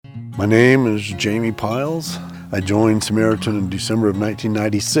My name is Jamie Piles. I joined Samaritan in December of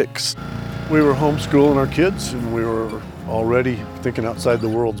 1996. We were homeschooling our kids, and we were already thinking outside the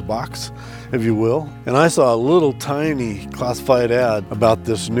world's box, if you will. And I saw a little tiny classified ad about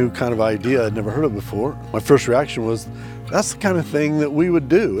this new kind of idea I'd never heard of before. My first reaction was, that's the kind of thing that we would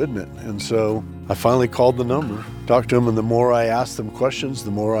do, isn't it? And so I finally called the number, talked to them, and the more I asked them questions,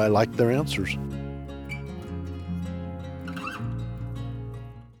 the more I liked their answers.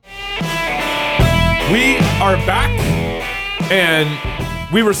 We are back, and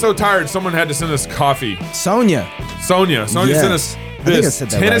we were so tired, someone had to send us coffee. Sonia Sonia sent us this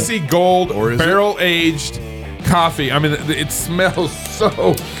Tennessee right. Gold barrel-aged coffee. I mean, it smells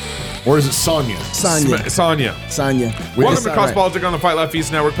so... Or is it Sonia? Sonia. Welcome to Cross Politics on the Fight Laugh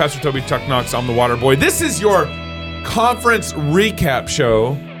Feast Network. Pastor Toby, Chuck Knox, I'm the Water Boy. This is your conference recap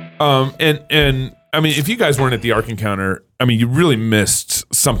show. And I mean, if you guys weren't at the Ark Encounter, I mean, you really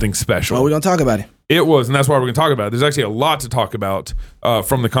missed something special. Well, we're going to talk about it. It was, and that's why we're going to talk about it. There's actually a lot to talk about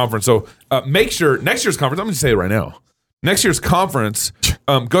from the conference. So make sure, next year's conference, I'm going to say it right now. Next year's conference,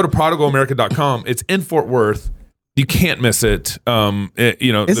 go to prodigalamerica.com. It's in Fort Worth. You can't miss it. Isn't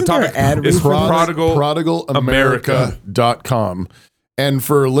the topic there an ad is prodigalamerica.com. And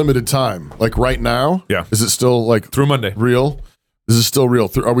for a limited time, like right now, is it still like through Monday? Real? Is it still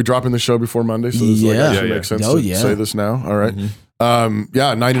real? Are we dropping the show before Monday? So this makes sense to say this now. All right.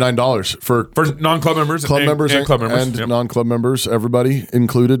 $99 for non-club members, club members and club members, and non-club members, everybody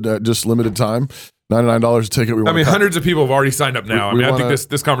included. Just limited time. $99 a ticket. Hundreds of people have already signed up now. I think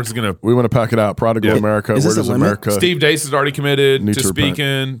this conference is going to... We want to pack it out. Prodigal America. Where does America... Steve Deace is already committed to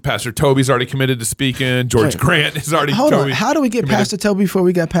speaking. Pastor Toby's already committed to speaking. George Grant is already... Hold on. How do we get Pastor Toby before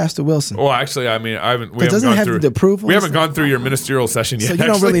we got Pastor Wilson? Well, actually, I mean, we haven't gone through... the approval? We haven't gone through your ministerial session yet. So you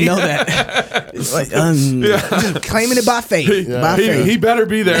don't really know that. It's like, just claiming it by faith. Yeah. He better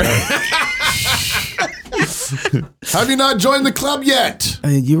be there. Have you not joined the club yet?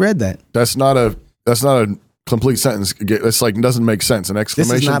 You read that. That's not a complete sentence. It's like, it doesn't make sense. An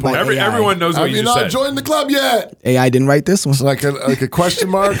exclamation point. Everyone knows what you just said. Have you not joined the club yet? AI didn't write this one. It's like a question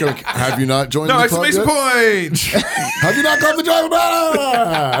mark. Like, have you not joined the club yet? No, exclamation point. Have you not got the driver?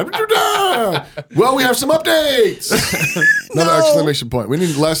 Well, we have some updates. Another exclamation point. We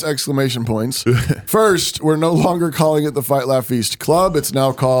need less exclamation points. First, we're no longer calling it the Fight Laugh Feast Club. It's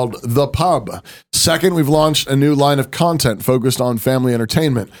now called The Pub. Second, we've launched a new line of content focused on family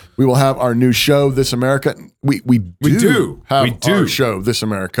entertainment. We will have our new show, This America. We do have our show, This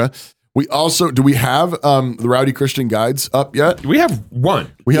America. We also, do we have the Rowdy Christian Guides up yet? We have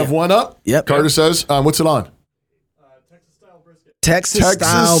one. We have one up? Yep. Carter says, what's it on? Texas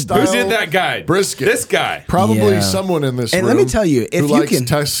style. Who did that guide? Brisket. This guy. Probably someone in this room. And let me tell you, if you likes can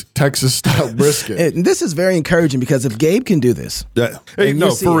Texas style brisket. This is very encouraging because if Gabe can do this, hey,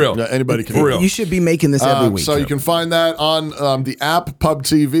 no, for real. Yeah, anybody can. For real. You should be making this every week. So you can find that on the app Pub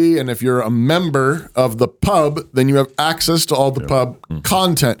TV, and if you're a member of the Pub, then you have access to all the Pub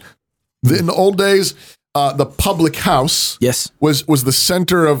content. In the old days, the public house was the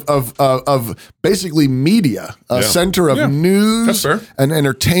center of basically media, a center of news and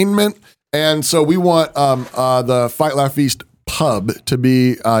entertainment. And so we want the Fight Laugh Feast Pub to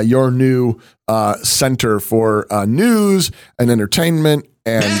be your new center for news and entertainment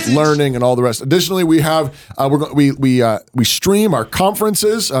and learning and all the rest. Additionally, we have we stream our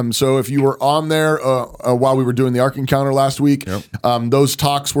conferences. So if you were on there while we were doing the Ark Encounter last week, those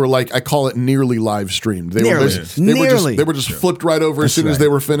talks were like, I call it nearly live streamed. They were just flipped right over as soon as they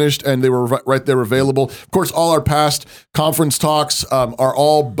were finished, and they were right there available. Of course, all our past conference talks are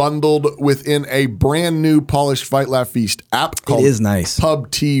all bundled within a brand new polished Fight Laugh Feast app called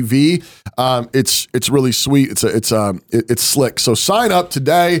Pub TV. It's really sweet. It's slick. So sign up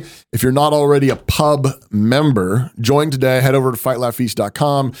today. If you're not already a Pub member, join today. Head over to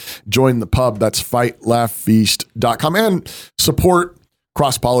fightlaughfeast.com. Join the Pub. That's fightlaughfeast.com. And support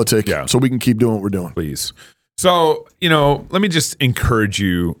Cross Politic so we can keep doing what we're doing. Please. So, let me just encourage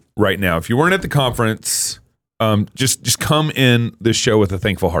you right now. If you weren't at the conference, just come in this show with a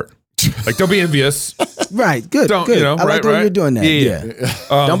thankful heart. Like, don't be envious. Right. Good. Good. I like that you're doing that. Yeah.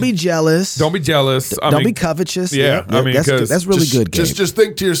 Don't be jealous. Don't be jealous. Don't be covetous. Yeah. That's really good. Gabe. Just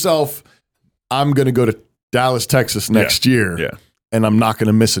think to yourself, I'm going to go to Dallas, Texas next year. Yeah. And I'm not going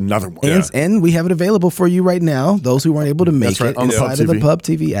to miss another one. And we have it available for you right now. Those who weren't able to make it inside of the Pub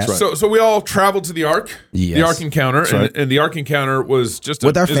TV app. So we all traveled to the Ark, the Ark Encounter, and the Ark Encounter was just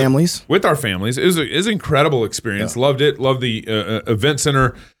with our families. With our families, it was an incredible experience. Yeah. Loved it. Loved the event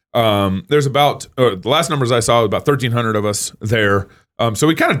center. There's about the last numbers I saw, about 1,300 of us there. So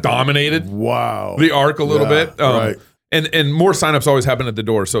we kind of dominated the Ark a little bit. Right. And more signups always happen at the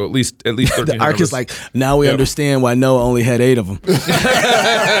door, so at least 13. The Ark is like, now we understand why Noah only had 8 of them. But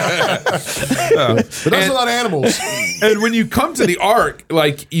that's a lot of animals. And when you come to the Ark,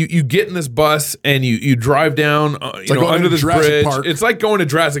 like you get in this bus and you drive down, under this bridge. Park. It's like going to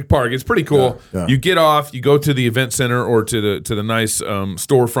Jurassic Park. It's pretty cool. Yeah. You get off, you go to the event center or to the nice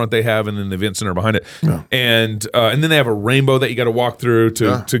storefront they have, and then the event center behind it. Yeah. And then they have a rainbow that you got to walk through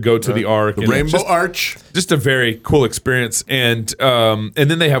to go to the Ark. The Rainbow Arch. Just a very cool experience. And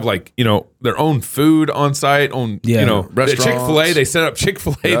then they have their own food on site, restaurants. Chick-fil-A. They set up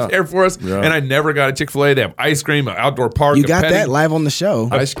Chick-fil-A there for us, and I never got a Chick-fil-A. They have ice cream, an outdoor park. You got that live on the show.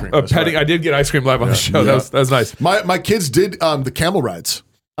 Ice cream. I did get ice cream live on the show. Yeah. That was nice. My kids did the camel rides.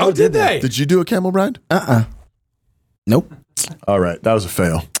 Oh, did they? Did you do a camel ride? Nope. All right, that was a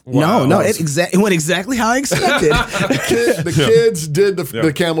fail. Wow. No, it went exactly how I expected. The kids did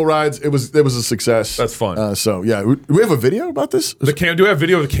the camel rides. It was a success. That's fun. So yeah, do we have a video about this? Do we have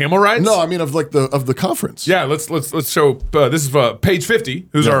video of the camel rides? No, I mean of the conference. Yeah, let's show. This is Page 50,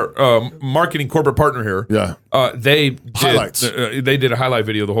 who's our marketing corporate partner here. Yeah, they did highlights. They did a highlight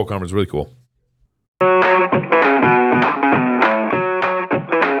video of the whole conference. Really cool.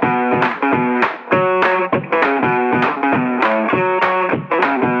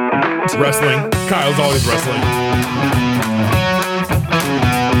 Wrestling. Kyle's always wrestling.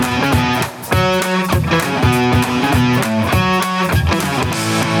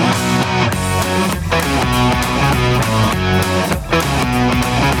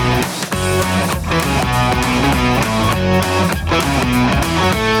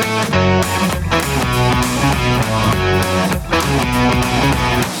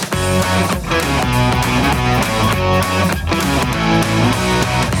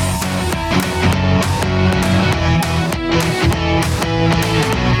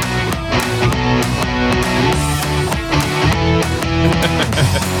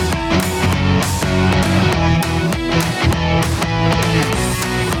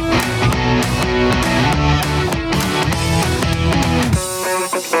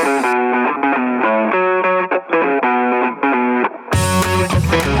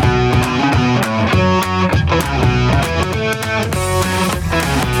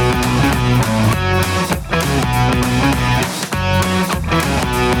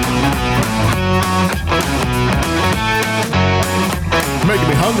 Making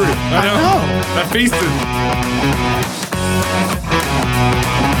me hungry. I know. That feasted.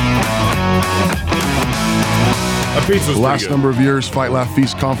 That pizza was The last pretty good. number of years, Fight, Laugh,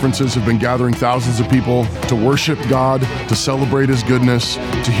 Feast conferences have been gathering thousands of people to worship God, to celebrate His goodness,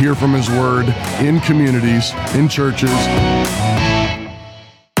 to hear from His Word in communities, in churches,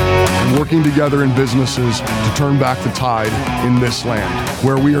 and working together in businesses to turn back the tide in this land,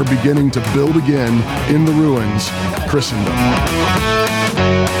 where we are beginning to build again in the ruins Christendom.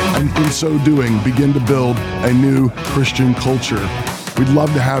 And in so doing, begin to build a new Christian culture. We'd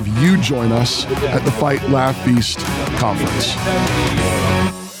love to have you join us at the Fight, Laugh, Feast conference.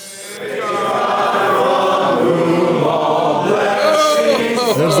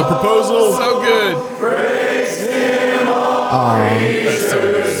 There's the proposal. So good. That's so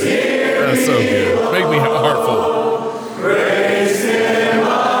good. That's so good. Make me heartful.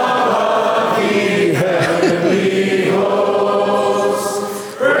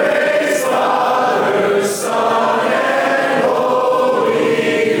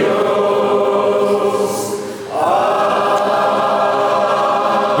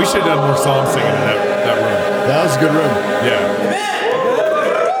 We should have done more song singing in that room. That was a good room. Yeah.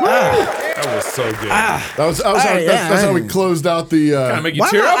 That was so good. That's how we closed out the. Kind of make you Why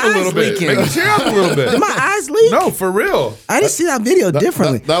tear my up a little eyes bit. leaking? Make you tear up a little bit. Did my eyes leak? No, for real. I didn't see that video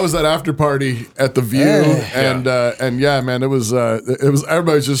differently. That was that after party at the View, and yeah, man, it was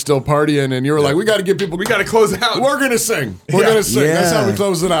everybody's just still partying, and you were like, we got to get people. We got to close it out. We're gonna sing. We're gonna sing. Yeah. That's how we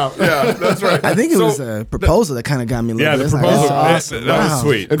close it out. Yeah, that's right. I think it was a proposal that kind of got me a little Yeah, bit. the It's like, proposal. that's awesome. That was Wow.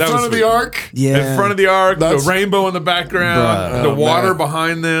 sweet. In That front was of sweet. the Ark. Yeah. In front of the Ark, the That's- rainbow in the background, the water man.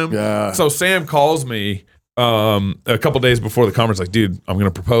 behind them. Yeah. So Sam calls me a couple days before the conference, like, dude, I'm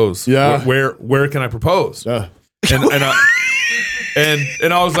gonna propose. Yeah. Where can I propose? Yeah.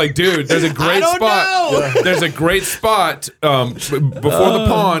 And I was like, dude, there's a great don't spot. know. There's a great spot before the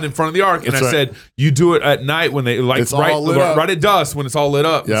pond in front of the Ark. And I That's right. said, you do it at night when they It's all lit up. right at dusk when it's all lit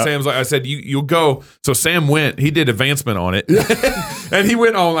up. And Yeah. Sam's like, I said, you'll go. So Sam went. He did advancement on it, and he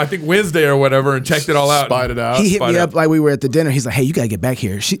went on I think Wednesday or whatever and checked it all out. Spied it out. He hit Spied me it up out. like we were at the dinner. He's like, "Hey, you gotta get back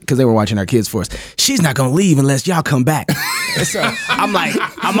here," because they were watching our kids for us. She's not gonna leave unless y'all come back. And so I'm like,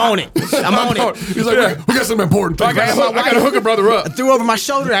 I'm on it. I'm on it. He's like, we got some important I things. got to hook a brother up. I threw over my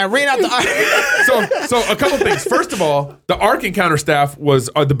shoulder and I ran out the ark. So a couple things. First of all, the Ark Encounter staff was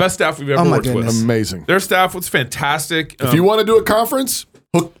the best staff we've ever worked with. Amazing. Their staff was fantastic. If you want to do a conference,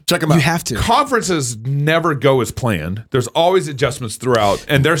 check them out. You have to. Conferences never go as planned. There's always adjustments throughout,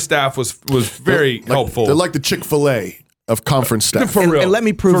 and their staff was very helpful. They're like the Chick-fil-A of conference staff. For real. And let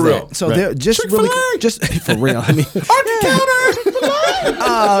me prove For that. real. So they're just really, just for real. I mean, Ark Encounter.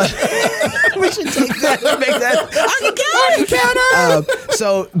 we should take that and make that Ark Encounter.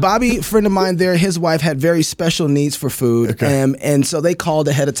 So Bobby, a friend of mine there, his wife had very special needs for food, and so they called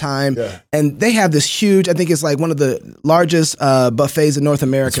ahead of time, and they have this huge. I think it's like one of the largest buffets in North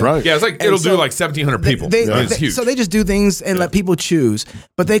America. That's right. Yeah, it's like it'll do like 1,700 people. It's huge. So they just do things and let people choose.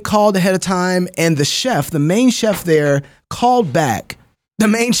 But they called ahead of time, and the chef, the main chef there, called back the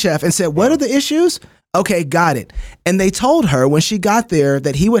main chef and said, "What are the issues?" Okay, got it. And they told her when she got there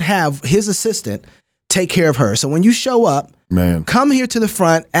that he would have his assistant take care of her. So when you show up, come here to the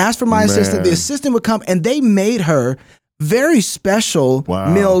front, ask for my assistant. The assistant would come, and they made her very special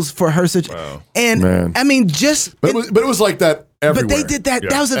meals for her. And I mean, but it was like that everywhere. But they did that.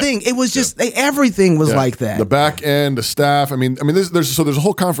 That was the thing. It was just everything was like that. The back end, the staff. I mean, there's a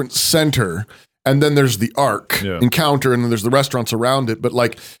whole conference center, and then there's the Ark Encounter, and then there's the restaurants around it. But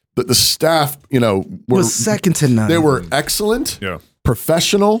like the staff, was second to none. They were excellent,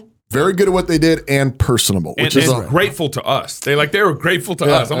 professional, very good at what they did, and personable, which is grateful to us. They were grateful to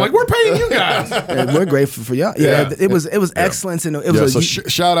us. I'm like, we're paying you guys. And we're grateful for y'all. Yeah, it was excellence, and it was. So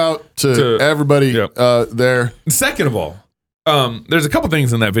shout out to everybody there. Second of all, there's a couple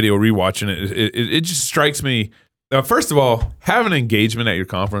things in that video. Rewatching it just strikes me. First of all, have an engagement at your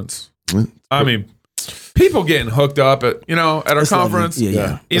conference. I mean, people getting hooked up at our conference.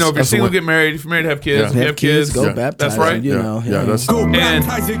 Yeah. If you're single, get married. If you're married, have kids. Have kids. Go baptize. That's right. Go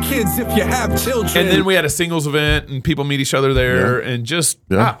baptize your kids if you have children. And then we had a singles event, and people meet each other there, and just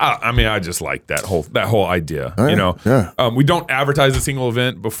I just like that whole idea. We don't advertise a single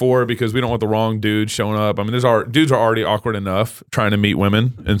event before because we don't want the wrong dude showing up. I mean, dudes are already awkward enough trying to meet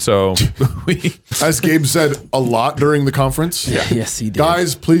women, and so as Gabe said a lot during the conference. Yes, he did.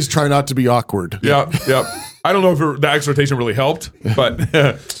 Guys, please try not to be awkward. Yep. I don't know if the exhortation really helped, but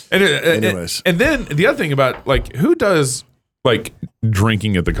anyways. And then the other thing about who does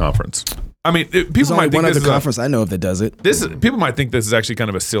drinking at the conference? I mean, people might think one this other is conference I know of that does it. People might think this is actually kind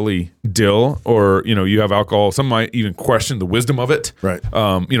of a silly deal, or you have alcohol. Some might even question the wisdom of it. Right.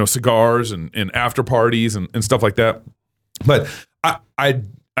 Cigars and after parties and stuff like that. But I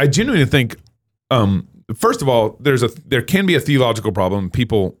genuinely think, first of all, there can be a theological problem.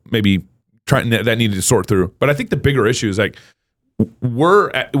 People maybe that needed to sort through. But I think the bigger issue is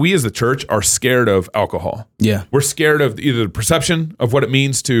we as the church are scared of alcohol. Yeah. We're scared of either the perception of what it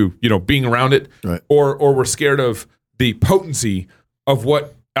means to, being around it, right, or we're scared of the potency of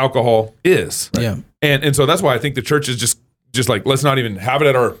what alcohol is. Right. Yeah. And so that's why I think the church is just like, let's not even have it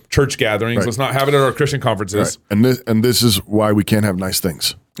at our church gatherings. Right. Let's not have it at our Christian conferences. Right. And this is why we can't have nice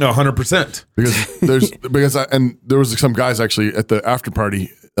things. No, 100%. Because there was some guys actually at the after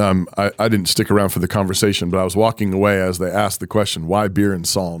party. I didn't stick around for the conversation, but I was walking away as they asked the question, why beer and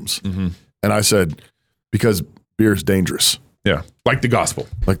Psalms? Mm-hmm. And I said, because beer is dangerous. Yeah. Like the gospel.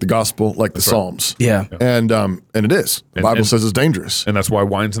 Like the Psalms. Yeah. And it is. The Bible says it's dangerous. And that's why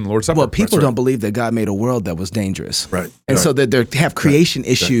wine's in the Lord's Supper. Well, people don't believe that God made a world that was dangerous. Right. And so that they have creation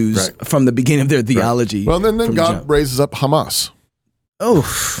issues from the beginning of their theology. Well, then God raises up Hamas.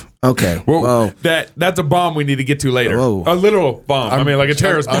 Oh, okay. Whoa. That's a bomb we need to get to later. Whoa. A literal bomb. I mean, like a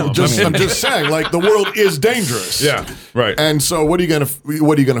terrorist bomb. I'm just saying, the world is dangerous. Yeah, right. And so, what are you gonna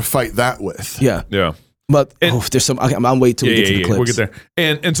fight that with? Yeah. Yeah. But there's some. I'm waiting till we get to the clips. We'll get there.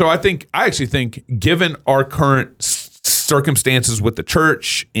 And so I actually think, given our current circumstances with the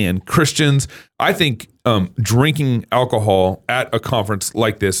church and Christians, I think drinking alcohol at a conference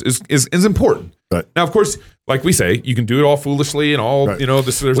like this is important. Right. Now, of course, like we say, you can do it all foolishly and all,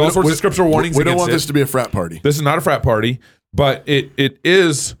 there's all sorts of scriptural warnings. We don't want this to be a frat party. This is not a frat party, but it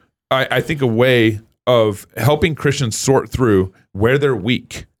is, I think, a way of helping Christians sort through where they're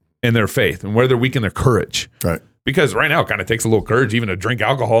weak in their faith and where they're weak in their courage. Right. Because right now it kind of takes a little courage even to drink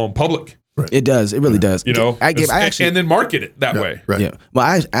alcohol in public. Right. It does. It really does. I actually, and then market it that way. Right. Yeah.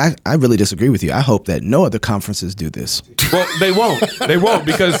 Well, I really disagree with you. I hope that no other conferences do this. Well, they won't. They won't,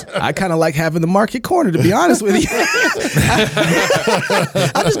 because I kind of like having the market corner, to be honest with you.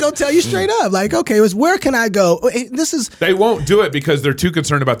 I'm just gonna tell you straight up, okay, where can I go? They won't do it because they're too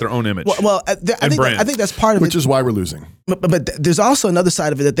concerned about their own image. I think that's part of it. Which is why we're losing. But there's also another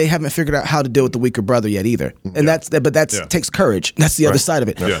side of it that they haven't figured out how to deal with the weaker brother yet either, and that takes courage. That's the other side of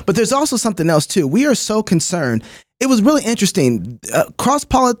it. Yeah. But there's also something else too. We are so concerned. it was really interesting.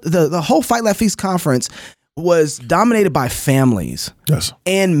 The whole Fight Laugh Feast conference was dominated by families. Yes.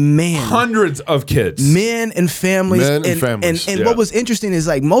 And hundreds of kids. Men and families. And what was interesting is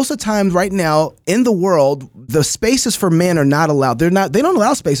like most of the time right now in the world, the spaces for men are not allowed. They don't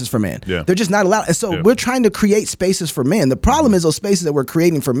allow spaces for men. Yeah. They're just not allowed. And so we're trying to create spaces for men. The problem is those spaces that we're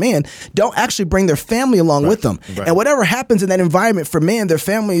creating for men don't actually bring their family along with them. Right. And whatever happens in that environment for men, their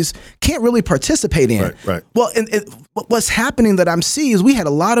families can't really participate in. Right. Well, and what's happening that I'm seeing is we had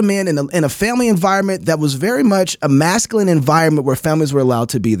a lot of men in a family environment that was very much a masculine environment where families were allowed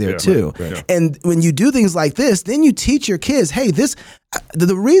to be there too. Right. And when you do things like this, then you teach your kids, hey,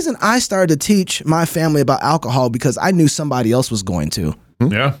 the reason I started to teach my family about alcohol because I knew somebody else was going to.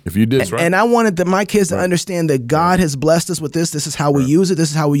 Yeah, if you did, and I wanted my kids to understand that God has blessed us with this. This is how we use it.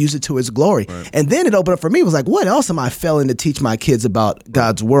 This is how we use it to His glory. Right. And then it opened up for me. It was like, what else am I failing to teach my kids about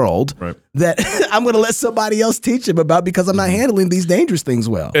God's world that I'm going to let somebody else teach them about because I'm not handling these dangerous things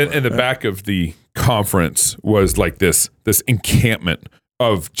well? And the back of the conference was like this encampment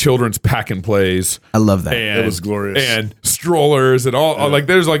of children's pack and plays. I love that. And, it was glorious. And strollers and all. Like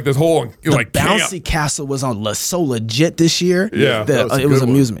there's like this whole like bouncy castle was so legit this year. Yeah, it was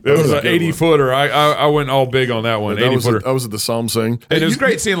amusement. It was an 80-footer. I went all big on that one. 80-footer. I was at the Psalm sing. And it was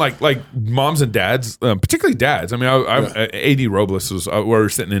great seeing like moms and dads, particularly dads. I mean, A.D. Robles was we were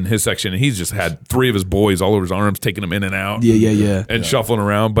sitting in his section, and he's just had 3 of his boys all over his arms, taking them in and out. Yeah. And shuffling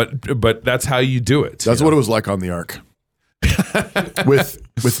around. But that's how you do it. That's what it was like on the ark.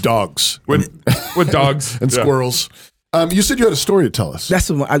 with dogs, with dogs and squirrels. You said you had a story to tell us. That's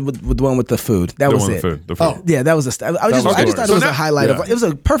the one with the food. That was it. The food. Oh, yeah, that was I just thought it was a highlight of. It was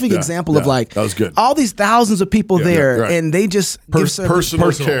a perfect example of like that was good. All these thousands of people there, and they just give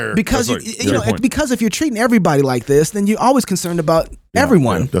personal care because because if you're treating everybody like this, then you're always concerned about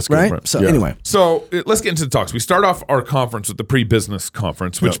everyone. That's good. Right. So anyway, so let's get into the talks. We start off our conference with the pre-business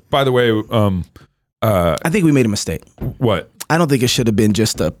conference, which, by the way, I think we made a mistake. What? I don't think it should have been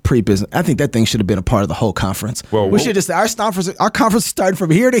just a pre-business. I think that thing should have been a part of the whole conference. We should just say our conference started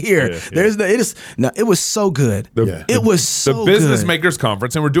from here to here. It was so good. It was so good. The Business Makers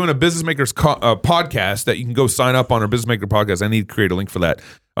Conference, and we're doing a Business Makers podcast that you can go sign up on our Business Maker podcast. I need to create a link for that.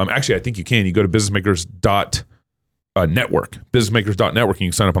 Actually, I think you can. You go to businessmakers.network, businessmakers.network, and you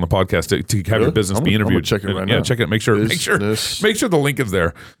can sign up on the podcast to have your business be interviewed. Check it right now. Check it. Make sure the link is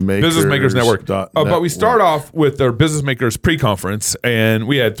there. Business Makers Network. But we start off with our Business Makers pre-conference, and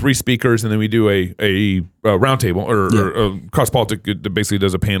we had 3 speakers, and then we do a roundtable or Cross Politic basically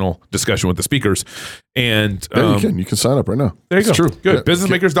does a panel discussion with the speakers. And you can sign up right now. There you go. True. Good.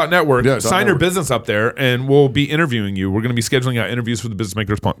 Businessmakers.network. Sign your business up there, and we'll be interviewing you. We're going to be scheduling out interviews for the Business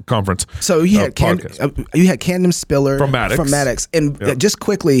Makers conference. So you had Camden Spiller from Maddox. And just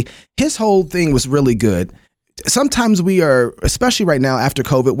quickly, his whole thing was really good. Sometimes we are, especially right now after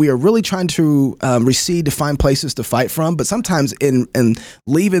COVID, we are really trying to recede to find places to fight from. But sometimes in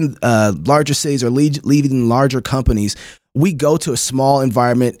leaving larger cities or leaving larger companies, we go to a small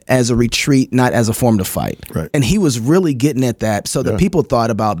environment as a retreat, not as a form to fight. Right. And he was really getting at that, so that people thought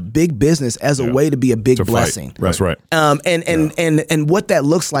about big business as a way to be a big blessing. That's right. And what that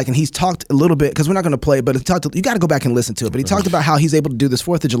looks like. And he's talked a little bit, because we're not going to play, but you got to go back and listen to it. But he talked about how he's able to do this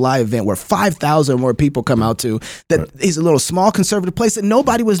 4th of July event where 5,000 more people come out to. That he's a little small conservative place that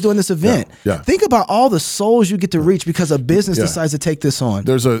nobody was doing this event. Think about all the souls you get to reach because a business decides to take this on.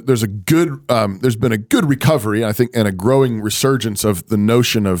 There's been a good recovery, I think, and a growing resurgence of the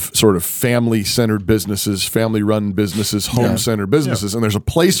notion of sort of family-centered businesses, family-run businesses, home-centered businesses, and there's a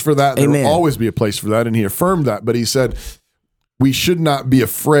place for that. There will always be a place for that, and he affirmed that. But he said we should not be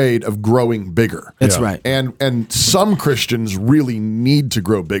afraid of growing bigger. That's right. And some Christians really need to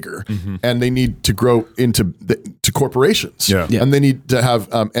grow bigger, and they need to grow into corporations. And they need to have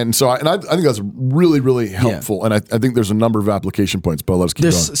and I think that's really, really helpful. And I think there's a number of application points. But let's keep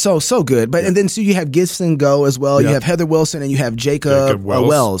going. So good. But and then so you have Gibson Go as well. You have Heather Wilson and you have Jacob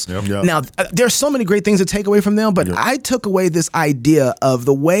Wells. Now there's so many great things to take away from them. But I took away this idea of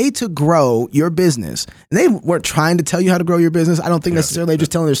the way to grow your business. And they weren't trying to tell you how to grow your business. I don't think necessarily they're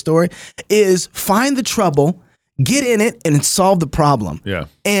just telling their story, is find the trouble, get in it, and solve the problem.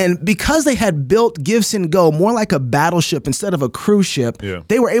 And because they had built Gibson Go more like a battleship instead of a cruise ship,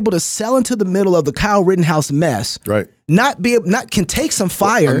 they were able to sell into the middle of the Kyle Rittenhouse mess. can take some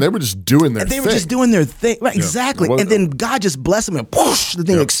fire. And they were just doing their and they thing. were just doing their thing. Right, exactly. Well, and then God just blessed them and whoosh, the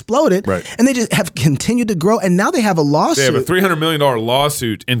thing exploded. Right. And they just have continued to grow. And now they have a lawsuit. They have a $300 million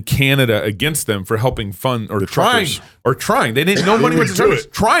lawsuit in Canada against them for helping fund or trying. They didn't know money was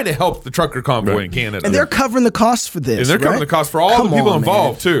trying to help the trucker convoy in Canada. And they're covering the costs for this. And they're covering the cost for all the people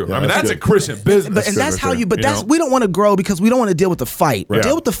involved too. Yeah, I mean, that's good. a Christian business. And that's how you. But that's we don't want to grow because we don't want to deal with the fight. Right.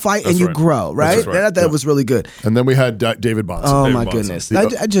 Deal with the fight That's and you right. grow. Right. That's right. That was really good. And then we had David Bonson. Oh David my Bonson. goodness!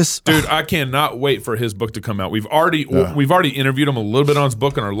 I just Dude, I cannot wait for his book to come out. We've already interviewed him a little bit on his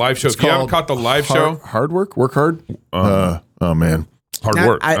book on our live show. If you haven't caught the live show, Hard work hard. Oh man, hard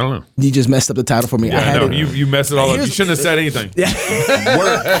work. I don't know. You just messed up the title for me. Yeah, I know. You messed it all up. You shouldn't have said anything.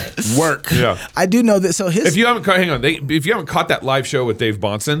 work. Yeah. I do know that. So If you haven't if you haven't caught that live show with Dave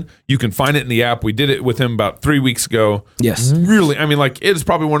Bonson, you can find it in the app. We did it with him about 3 weeks ago. Yes. Really, I mean, like it is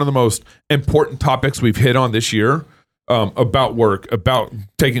probably one of the most important topics we've hit on this year. About work, about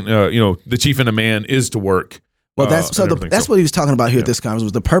taking, the chief in a man is to work. Well, that's what he was talking about here at this conference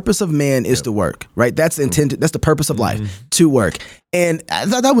was the purpose of man is to work, right? That's the intended. That's the purpose of life, to work. And I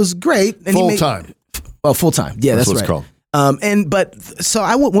thought that was great. And Full time. Well, full time. Yeah, that's what right. it's called.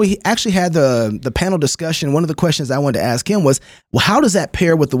 When we actually had the panel discussion, one of the questions I wanted to ask him was, well, how does that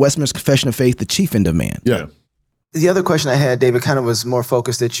pair with the Westminster Confession of Faith, the chief end of man? Yeah. The other question I had, David, kind of was more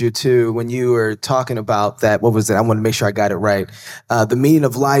focused at you too. When you were talking about that, what was it? I want to make sure I got it right. The meaning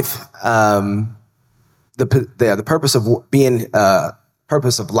of life, the purpose of being,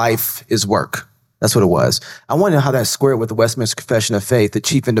 purpose of life is work. That's what it was. I want to know how that squared with the Westminster Confession of Faith. The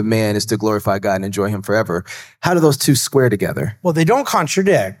chief end of man is to glorify God and enjoy Him forever. How do those two square together? Well, they don't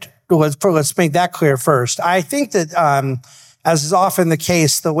contradict. Let's make that clear first. I think that, as is often the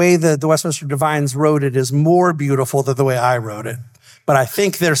case, the way that the Westminster Divines wrote it is more beautiful than the way I wrote it. But I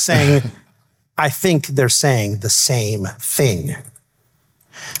think they're saying, the same thing.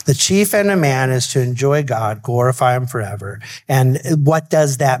 The chief end of man is to enjoy God, glorify Him forever. And what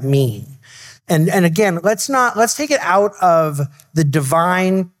does that mean? And again, let's take it out of the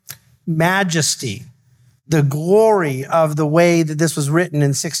divine majesty, the glory of the way that this was written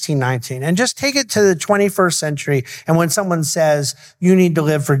in 1619, and just take it to the 21st century. And when someone says, you need to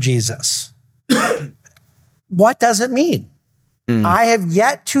live for Jesus, what does it mean? I have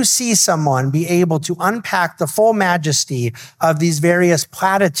yet to see someone be able to unpack the full majesty of these various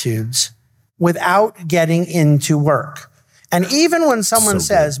platitudes without getting into work. And even when someone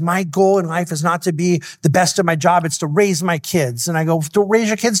says, my goal in life is not to be the best at my job, it's to raise my kids. And I go, to raise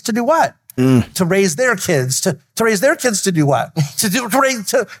your kids to do what? To raise their kids. To raise their kids to do what?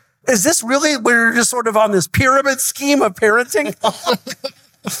 Is this really, we're just sort of on this pyramid scheme of parenting?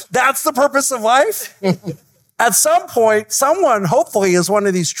 That's the purpose of life? At some point, someone, hopefully, is one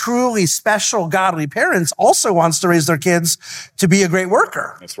of these truly special godly parents, also wants to raise their kids to be a great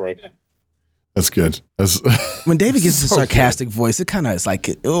worker. That's right. That's good. When David gets a sarcastic voice, it kind of is like,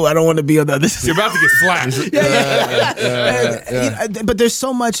 oh, I don't want to be on the other side. You're about to get slapped. But there's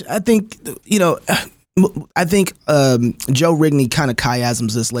so much, I think, Joe Rigney kind of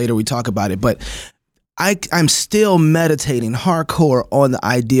chiasms this later. We talk about it, but I'm still meditating hardcore on the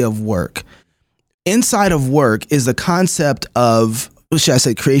idea of work. Inside of work is the concept of, should I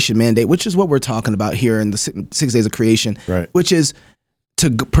say, creation mandate, which is what we're talking about here in the 6 days of creation, right? Which is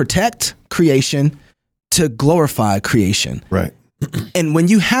to protect creation, to glorify creation. Right. And when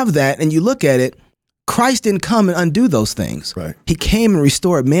you have that and you look at it, Christ didn't come and undo those things. Right. He came and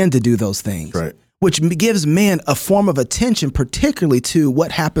restored man to do those things. Right. Which gives man a form of attention, particularly to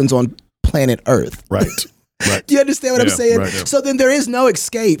what happens on planet Earth. Right. Right. Do you understand what I'm saying? Right, yeah. So then there is no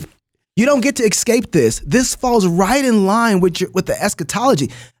escape. You don't get to escape this. This falls right in line with the eschatology.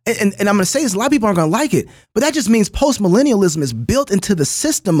 And I'm going to say this, a lot of people aren't going to like it, but that just means postmillennialism is built into the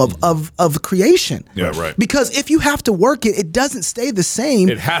system of creation. Yeah, right. Because if you have to work it, it doesn't stay the same.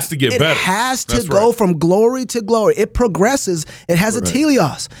 It has to get better. It has to That's go right. from glory to glory. It progresses. It has a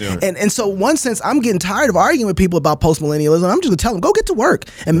teleos. Yeah. And so in one sense, I'm getting tired of arguing with people about postmillennialism. I'm just going to tell them, go get to work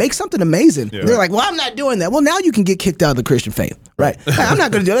and make something amazing. Yeah. They're like, well, I'm not doing that. Well, now you can get kicked out of the Christian faith. Right. Hey, I'm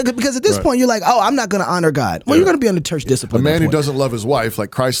not going to do it because at this point, you're like, oh, I'm not going to honor God. Well, you're going to be under church discipline. A man at that who point. doesn't love his wife like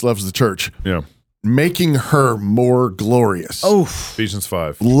Christ loves the church. Yeah. Making her more glorious. Oh, Ephesians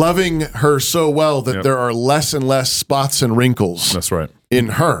 5. Loving her so well that there are less and less spots and wrinkles That's right. in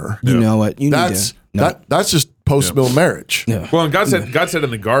her. you know what? You That's need to. that's just post-mill marriage. Yeah. Well, and God said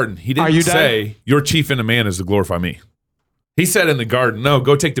in the garden, He didn't say, your chief in a man is to glorify me. He said in the garden, no,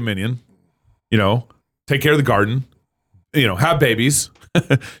 go take dominion, take care of the garden, have babies.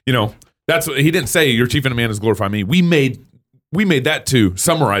 That's what He didn't say, your chief in a man is to glorify me. We made we made that to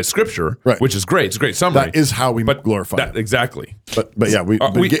summarize scripture, which is great. It's a great summary. That is how we glorify it. Exactly. But yeah,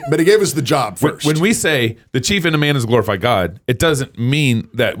 but he gave us the job first. When we say the chief end of man is glorify God, it doesn't mean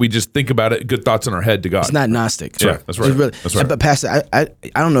that we just think about it, good thoughts in our head to God. It's not Gnostic. That's right. That's right. Really, that's right. But Pastor, I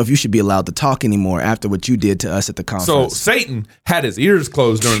don't know if you should be allowed to talk anymore after what you did to us at the conference. So Satan had his ears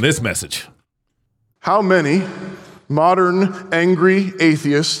closed during this message. How many modern angry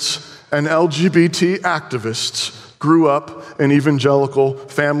atheists and LGBT activists grew up in evangelical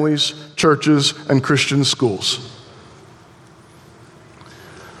families, churches, and Christian schools?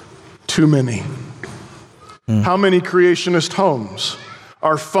 Too many. How many creationist homes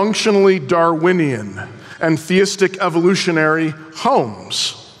are functionally Darwinian and theistic evolutionary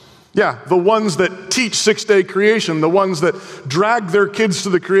homes? Yeah, the ones that teach six-day creation, the ones that drag their kids to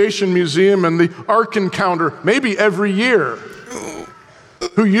the Creation Museum and the Ark Encounter maybe every year,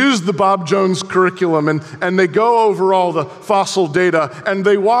 who use the Bob Jones curriculum and they go over all the fossil data and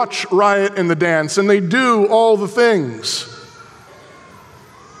they watch Riot and the Dance and they do all the things.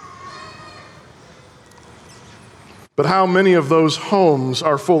 But how many of those homes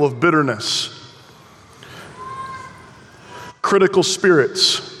are full of bitterness, critical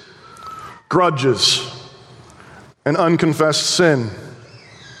spirits, grudges, and unconfessed sin?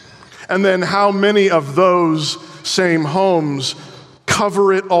 And then how many of those same homes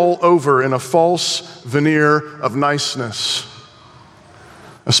cover it all over in a false veneer of niceness,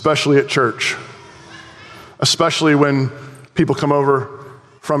 especially at church, especially when people come over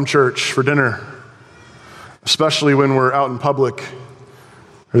from church for dinner, especially when we're out in public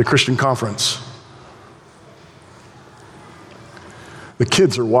or at a Christian conference. The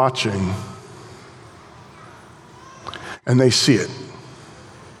kids are watching and they see it.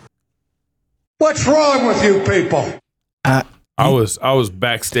 What's wrong with you people? I was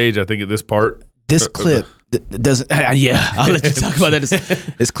backstage, I think, at this part. This clip doesn't. Yeah, I'll let you talk about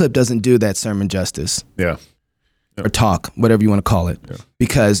that. This clip doesn't do that sermon justice. Yeah. Or talk, whatever you want to call it,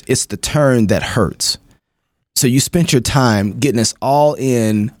 because it's the turn that hurts. So you spent your time getting us all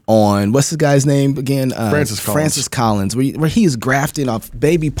in on, what's this guy's name again? Francis Collins, where he is grafting off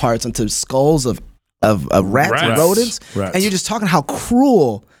baby parts onto skulls of rats and rodents. And you're just talking how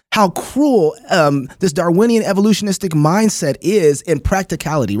cruel this Darwinian evolutionistic mindset is in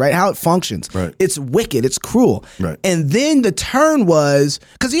practicality, right? How it functions. Right. It's wicked. It's cruel. Right. And then the turn was,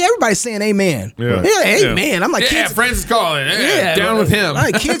 because everybody's saying amen. Yeah. Amen. I'm like, kids, Francis Collins. Down with him.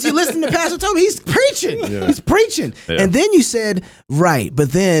 Right, kids, you listen to Pastor Toby. He's preaching. Yeah. He's preaching. Yeah. And then you said, right,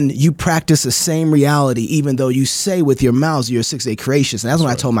 but then you practice the same reality, even though you say with your mouths you're a six-day creationist. And that's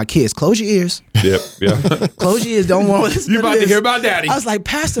when I told my kids, close your ears. Yep. Yeah. Close your ears. Don't want to listen. You're about to hear about Daddy. I was like,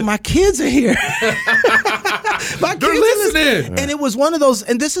 Pastor, my kids are here. My They're listening. And it was one of those,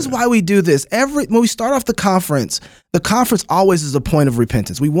 and this is why we do this. When we start off the conference always is a point of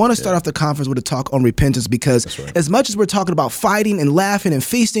repentance. We want to start off the conference with a talk on repentance because as much as we're talking about fighting and laughing and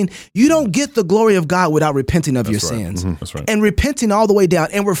feasting, you don't get the glory of God without repenting of your sins. Mm-hmm. That's right. And repenting all the way down.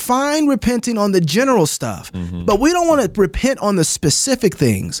 And we're fine repenting on the general stuff, but we don't want to repent on the specific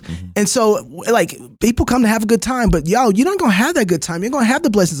things. And so, like, people come to have a good time, but you're not going to have that good time. You're going to have the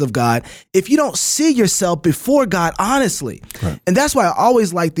blessings of God if you don't see yourself before God honestly. Right. And that's why I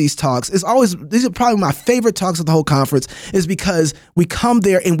always like these talks. These are probably my favorite talks of the whole conference, is because we come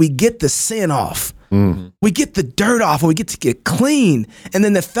there and we get the sin off. We get the dirt off and we get to get clean, and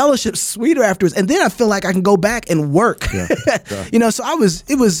then the fellowship's sweeter afterwards. And then I feel like I can go back and work. So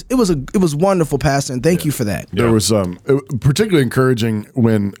it was wonderful, Pastor, and thank you for that. There was particularly encouraging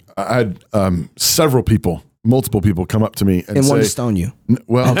when I had multiple people come up to me and wanted to stone you.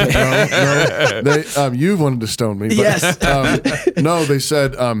 Well, no, you wanted to stone me. But, yes. No, they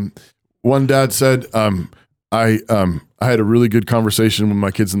said, one dad said, I had a really good conversation with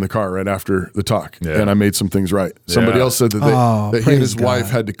my kids in the car right after the talk, and I made some things right. Somebody else said that he and his wife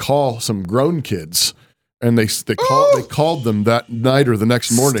had to call some grown kids, and they called them that night or the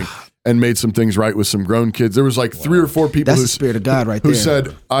next morning and made some things right with some grown kids. There was like 3 or 4 people the Spirit of God right who there.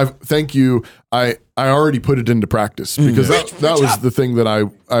 said, thank you. I already put it into practice because that was the thing that I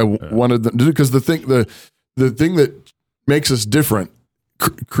wanted them to do. Because the thing that makes us different,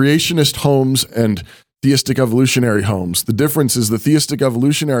 creationist homes and theistic evolutionary homes. The difference is the theistic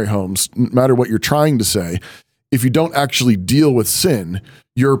evolutionary homes, no matter what you're trying to say, if you don't actually deal with sin,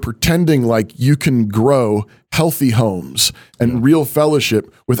 you're pretending like you can grow healthy homes and real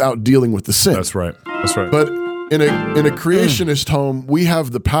fellowship without dealing with the sin. That's right. But in a creationist home, we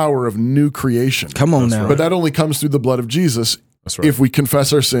have the power of new creation. Come on now. But that only comes through the blood of Jesus. That's right. If we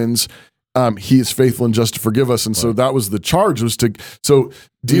confess our sins, he is faithful and just to forgive us. And so that was the charge, was to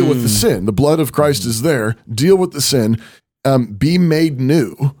deal with the sin. The blood of Christ is there. Deal with the sin. be made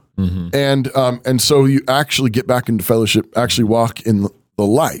new. And so you actually get back into fellowship, actually walk in the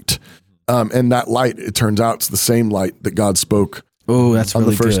light. And that light, it turns out, it's the same light that God spoke that's on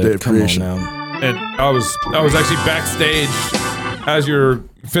really the first good. day of Come creation. on now. And I was actually backstage as you're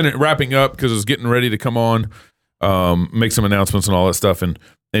wrapping up because I was getting ready to come on, make some announcements and all that stuff. And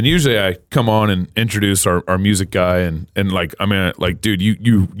usually I come on and introduce our music guy and like, I mean, like, dude,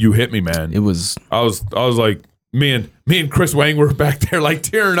 you hit me, man. It was. I was like, me and Chris Wang were back there like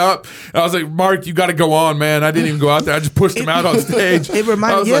tearing up. And I was like, Mark, you got to go on, man. I didn't even go out there. I just pushed him out on stage. It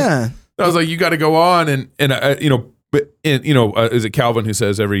reminded, I was like, you got to go on, and is it Calvin who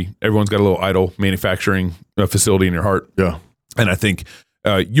says everyone's got a little idol manufacturing facility in your heart? Yeah, and I think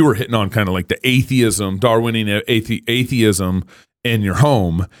you were hitting on kind of like the atheism, Darwinian atheism in your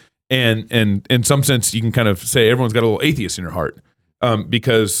home, and in some sense, you can kind of say everyone's got a little atheist in your heart,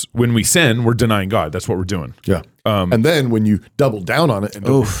 because when we sin, we're denying God. That's what we're doing. Yeah, and then when you double down on it and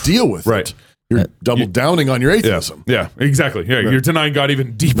don't deal with it. You're double downing on your atheism. Yeah, exactly. Yeah, right. You're denying God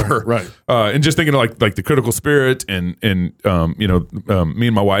even deeper. Right. And just thinking of like the critical spirit and me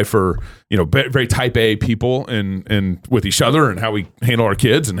and my wife are very type A people and with each other and how we handle our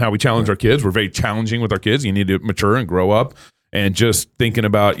kids and how we challenge our kids. We're very challenging with our kids. You need to mature and grow up. And just thinking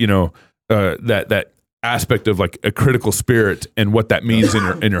about that aspect of like a critical spirit and what that means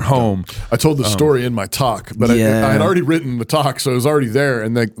in your home. I told the story in my talk, but I had already written the talk, so it was already there.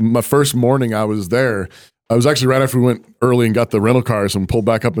 And my first morning I was there, I was actually right after we went early and got the rental cars and pulled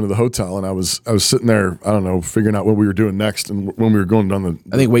back up into the hotel. And I was sitting there, I don't know, figuring out what we were doing next and when we were going down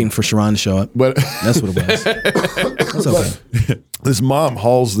I think waiting for Sharon to show up. But that's what it was. That's okay. This mom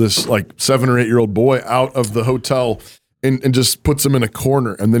hauls this like 7 or 8 year old boy out of the hotel and just puts him in a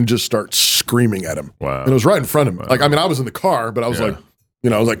corner and then just starts screaming at him. Wow. And it was right in front of me. Wow. Like, I mean, I was in the car, but I was like,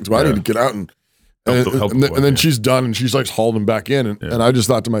 do I need to get out? And then she's done and she's like hauled him back in. And I just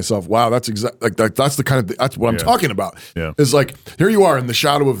thought to myself, wow, that's exactly like that's the kind of that's what I'm talking about. Yeah. It's like, here you are in the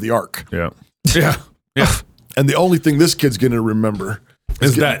shadow of the ark. Yeah. Yeah. Yeah. And the only thing this kid's going to remember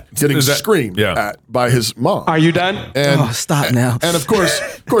is getting screamed at by his mom. Are you done? And, stop now. And of course,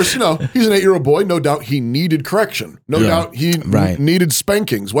 he's an 8-year-old boy. No doubt he needed correction. No doubt he needed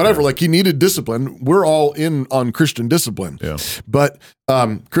spankings, whatever. Like he needed discipline. We're all in on Christian discipline. Yeah. But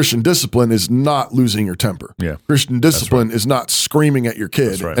Christian discipline is not losing your temper. Yeah. Christian discipline is not screaming at your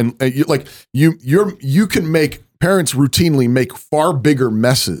kid. That's right. And you can make parents routinely make far bigger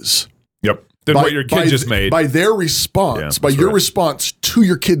messes. Yep. Than what your kid just made. By their response, by your response to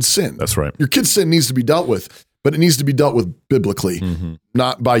your kid's sin. That's right. Your kid's sin needs to be dealt with, but it needs to be dealt with biblically,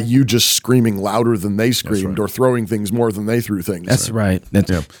 not by you just screaming louder than they screamed or throwing things more than they threw things. That's right. Go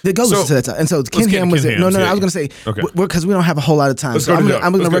listen to that. And so Ken Ham was it. No, I was going to say, because we don't have a whole lot of time. So I'm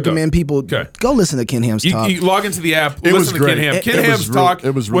going to recommend people go listen to Ken Ham's talk. You log into the app, listen to Ken Ham. Ken Ham's talk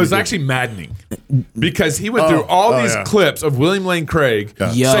was actually maddening because he went through all these clips of William Lane Craig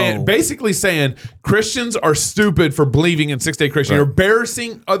basically saying Christians are stupid for believing in 6-day creation. You're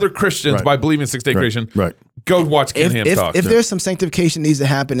embarrassing other Christians by believing in 6-day creation. Right. Go watch Ken Ham talk. If there's some sanctification needs to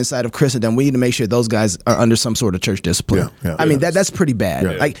happen inside of Christendom, we need to make sure those guys are under some sort of church discipline. I mean, that's pretty bad.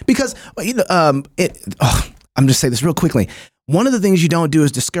 Yeah. Like, because I'm just saying this real quickly. One of the things you don't do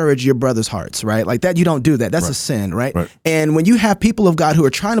is discourage your brother's hearts, right? Like that, you don't do that. That's a sin, right? And when you have people of God who are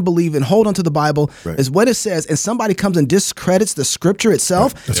trying to believe and hold onto the Bible is what it says, and somebody comes and discredits the scripture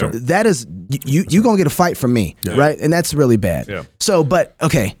itself, that is, you're going to get a fight from me, right? And that's really bad. Yeah. So, but,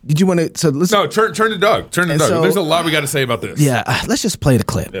 okay, did you want to, so listen. No, turn to Doug. Turn to Doug. So, there's a lot we got to say about this. Yeah, let's just play the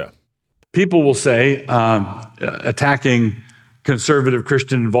clip. Yeah. People will say attacking conservative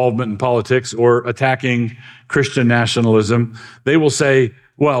Christian involvement in politics or attacking Christian nationalism, they will say,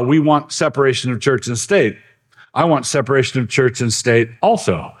 well, we want separation of church and state. I want separation of church and state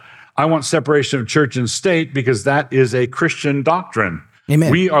also. I want separation of church and state because that is a Christian doctrine.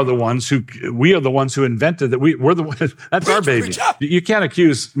 Amen. We are the ones who invented that. We're the ones, that's our baby. You can't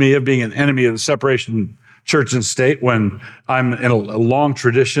accuse me of being an enemy of the separation church and state when I'm in a long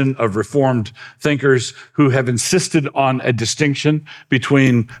tradition of Reformed thinkers who have insisted on a distinction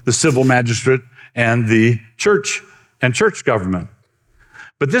between the civil magistrate and the church and church government.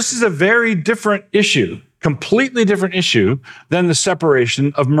 But this is a very different issue, completely different issue than the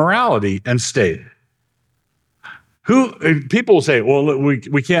separation of morality and state. People will say, well,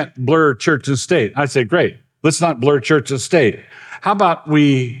 we can't blur church and state. I say, great, let's not blur church and state. How about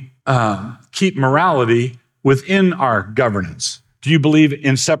we keep morality within our governance? Do you believe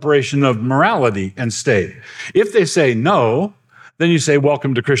in separation of morality and state? If they say no, then you say,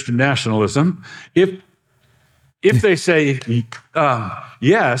 welcome to Christian nationalism. If if they say,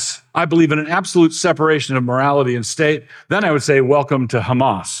 yes, I believe in an absolute separation of morality and state, then I would say, welcome to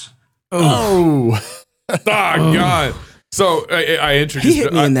Hamas. Oh, God. So I introduced. He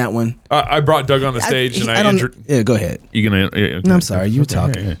hit me in that one. I brought Doug on the stage, yeah, go ahead. You gonna? No, I'm sorry, you were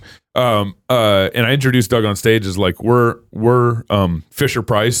talking. And I introduced Doug on stage as like we're Fisher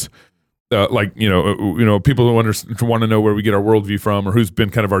Price. Like people who want to know where we get our worldview from or who's been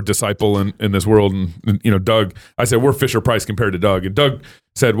kind of our disciple in this world, and Doug. I said we're Fisher Price compared to Doug, and Doug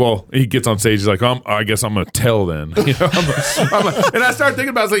said, "Well," he gets on stage, he's like, "I guess I'm gonna tell then." And I started thinking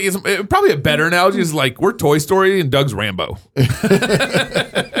about it, it's like probably a better analogy is like we're Toy Story and Doug's Rambo.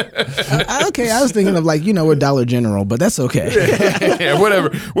 Okay, I was thinking of like we're Dollar General, but that's okay. Yeah,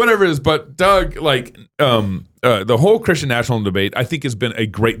 whatever it is. But Doug, like the whole Christian nationalism debate, I think has been a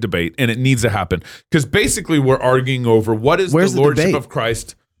great debate, and it needs to happen because basically we're arguing over what is the lordship of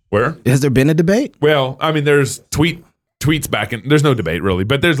Christ. Where has there been a debate? Well, I mean, there's tweets back, and there's no debate really,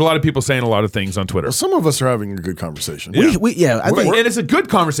 but there's a lot of people saying a lot of things on Twitter. Well, some of us are having a good conversation. I think, and it's a good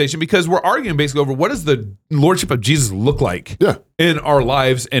conversation because we're arguing basically over what does the lordship of Jesus look like in our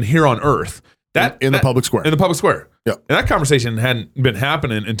lives and here on earth. In the public square. In the public square. Yeah. And that conversation hadn't been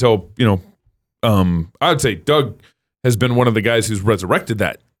happening until, I would say Doug has been one of the guys who's resurrected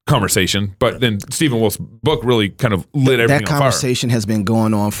that conversation, but then Stephen Wolf's book really kind of lit everything on fire. That conversation has been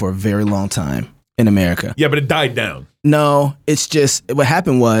going on for a very long time in America. Yeah, but it died down. No, it's just what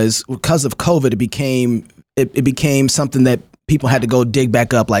happened was because of COVID, it became something that people had to go dig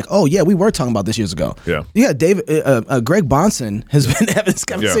back up. Like, oh yeah, we were talking about this years ago. Yeah, Greg Bonson has been having this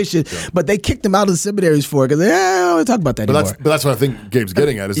conversation, but they kicked him out of the seminaries for it because I don't want to talk about that anymore. But that's what I think Gabe's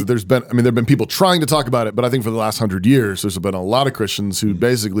getting at is that there've been people trying to talk about it, but I think for the last 100 years, there's been a lot of Christians who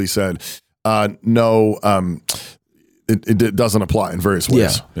basically said, no. It doesn't apply in various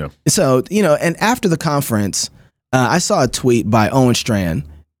ways. Yeah. So, and after the conference, I saw a tweet by Owen Strachan,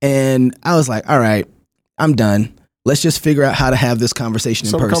 and I was like, all right, I'm done. Let's just figure out how to have this conversation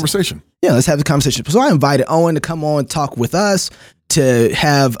in person. Conversation. Yeah, let's have the conversation. So I invited Owen to come on and talk with us, to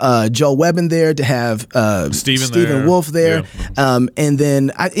have Joe Webbin there, to have Stephen Wolf there. Yeah. And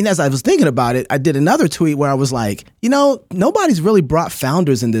then as I was thinking about it, I did another tweet where I was like, nobody's really brought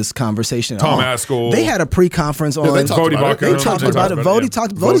founders in this conversation at all. Tom Askell. They had a pre-conference on. They talked about it.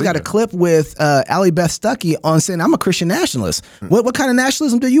 Voddie's got a clip with Allie Beth Stuckey on saying, I'm a Christian nationalist. What kind of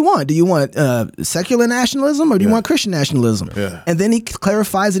nationalism do you want? Do you want secular nationalism or do you want Christian nationalism? Yeah. And then he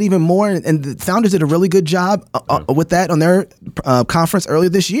clarifies it even more. And the founders did a really good job with that on their conference earlier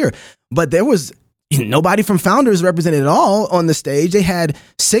this year. But there was nobody from Founders represented at all on the stage. They had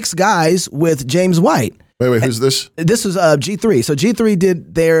 6 guys with James White. Wait, who's this? This was G3. So G3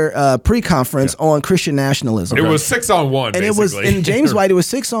 did their pre-conference on Christian nationalism. It was 6-on-1, and basically. In James White, it was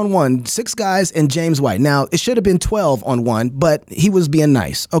 6-on-1, 6 guys and James White. Now, it should have been 12-on-1, but he was being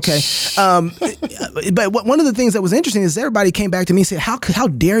nice, okay? But one of the things that was interesting is everybody came back to me and said, how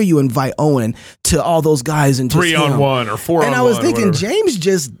dare you invite Owen to all those guys and just 3-on-1 or 4-on-1? And I was thinking, James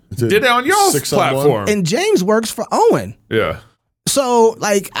just did it on y'all's platform. And James works for Owen. Yeah. So,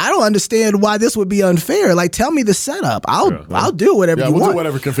 I don't understand why this would be unfair. Tell me the setup. I'll do whatever you we'll want. Do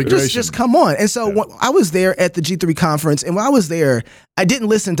whatever configuration. Just come on. And so when I was there at the G3 conference, and when I was there, I didn't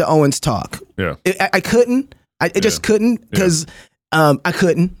listen to Owen's talk. Yeah, I couldn't. I just couldn't because I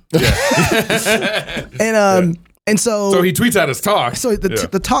couldn't. Yeah. And so he tweets out his talk. So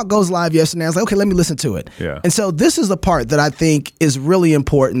the talk goes live yesterday. I was like, okay, let me listen to it. Yeah. And so this is the part that I think is really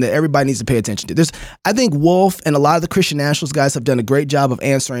important that everybody needs to pay attention to. I think Wolf and a lot of the Christian nationalist guys have done a great job of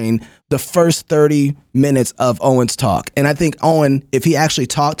answering the first 30 minutes of Owen's talk. And I think Owen, if he actually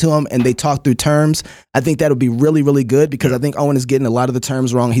talked to him and they talked through terms, I think that would be really, really good because I think Owen is getting a lot of the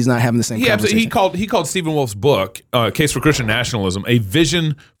terms wrong. He's not having the same conversation. He called Stephen Wolf's book, Case for Christian Nationalism, a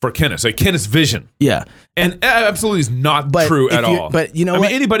vision for Kenneth, a Kenneth's vision. Yeah. And absolutely is not true at all. But you know what? I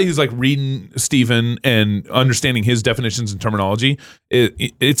mean, anybody who's reading Stephen and understanding his definitions and terminology,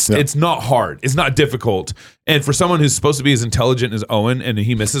 it's not hard. It's not difficult. And for someone who's supposed to be as intelligent as Owen and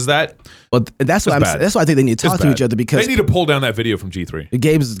he misses that, well, that's why I think they need to talk to each other because they need to pull down that video from G3.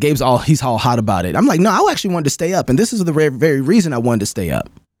 Gabe's all hot about it. I'm like, no, I actually wanted to stay up, and this is the very reason I wanted to stay up.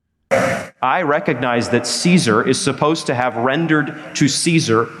 I recognize that Caesar is supposed to have rendered to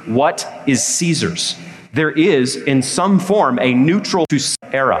Caesar what is Caesar's. There is, in some form, a neutral to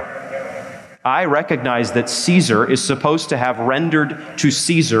era. I recognize that Caesar is supposed to have rendered to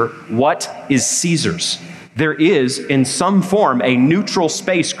Caesar what is Caesar's. There is, in some form, a neutral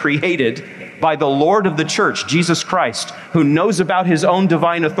space created by the Lord of the church, Jesus Christ, who knows about his own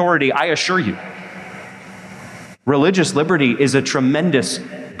divine authority, I assure you. Religious liberty is a tremendous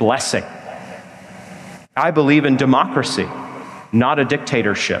blessing. I believe in democracy, not a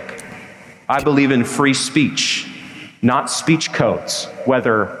dictatorship. I believe in free speech, not speech codes,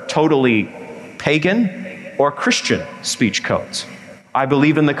 whether totally pagan or Christian speech codes. I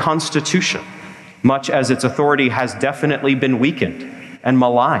believe in the Constitution, much as its authority has definitely been weakened and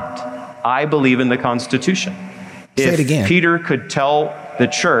maligned. I believe in the Constitution. Say it again. If Peter could tell the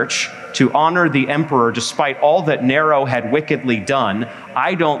church to honor the emperor despite all that Nero had wickedly done,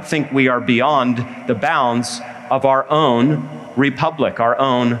 I don't think we are beyond the bounds of our own republic, our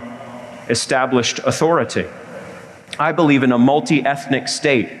own established authority. I believe in a multi-ethnic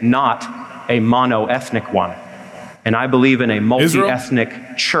state, not a mono-ethnic one. And I believe in a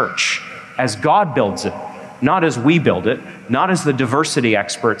multi-ethnic church as God builds it, not as we build it, not as the diversity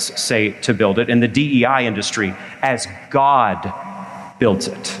experts say to build it in the DEI industry, as God builds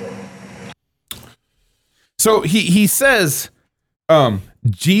it. So he says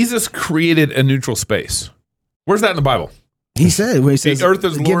Jesus created a neutral space. Where's that in the Bible? He said, where he says, the earth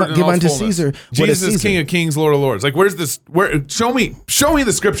is Lord give unto Caesar what is Jesus is Caesar. King of Kings, Lord of Lords. Like, where's this? Where? Show me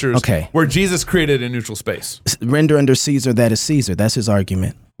the scriptures where Jesus created a neutral space. Render unto Caesar that is Caesar. That's his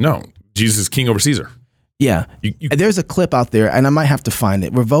argument. No, Jesus is king over Caesar. Yeah. There's a clip out there, and I might have to find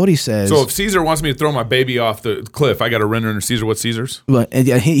it, where Vody says... So if Caesar wants me to throw my baby off the cliff, I got to render under Caesar what's Caesar's? Well, and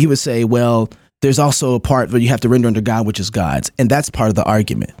he would say, well, there's also a part where you have to render under God, which is God's. And that's part of the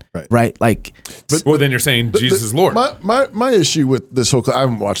argument, right? Like, well, then you're saying Jesus is Lord. My issue with this whole clip, I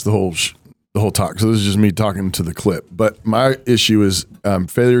haven't watched the whole talk, so this is just me talking to the clip. But my issue is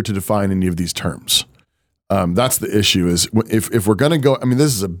failure to define any of these terms. That's the issue is if we're going to go, I mean,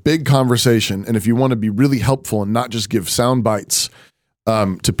 this is a big conversation. And if you want to be really helpful and not just give sound bites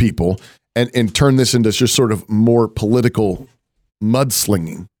to people and turn this into just sort of more political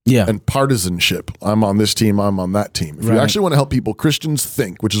mudslinging and partisanship. I'm on this team, I'm on that team. If you actually want to help people, Christians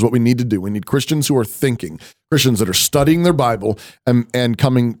think, which is what we need to do. We need Christians who are thinking, Christians that are studying their Bible and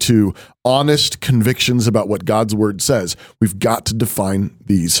coming to honest convictions about what God's word says. We've got to define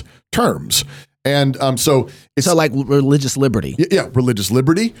these terms. And so like religious liberty. Yeah, religious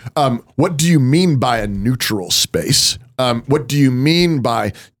liberty. What do you mean by a neutral space? What do you mean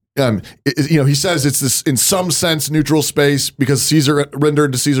by, he says it's this, in some sense, neutral space because Caesar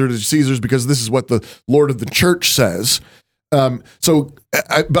rendered to Caesar's because this is what the Lord of the Church says. It's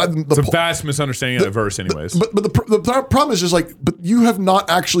a vast misunderstanding of that verse anyways. But the problem is just but you have not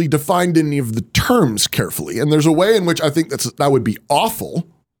actually defined any of the terms carefully. And there's a way in which I think that would be awful.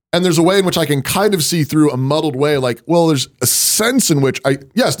 And there's a way in which I can kind of see through a muddled way, there's a sense in which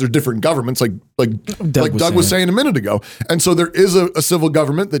there's different governments, like Doug was saying a minute ago. And so there is a civil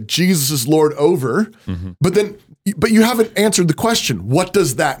government that Jesus is Lord over, but you haven't answered the question. What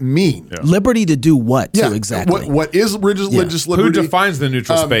does that mean? Yeah. Liberty to do what, too, exactly? What is religious liberty? Who defines the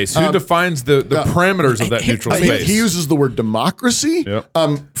neutral space? Who defines the parameters of that neutral space? He uses the word democracy.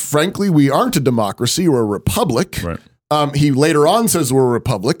 Yep. Frankly, we aren't a democracy. We're a republic. Right. He later on says we're a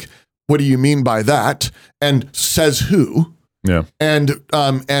republic. What do you mean by that? And says who? Yeah.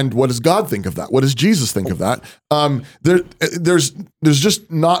 And what does God think of that? What does Jesus think of that? There's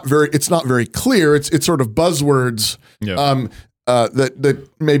just not very. It's not very clear. It's sort of buzzwords. Yeah. That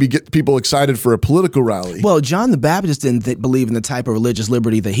maybe get people excited for a political rally. Well, John the Baptist didn't believe in the type of religious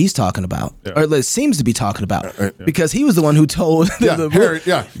liberty that he's talking about, or at least seems to be talking about, because he was the one who told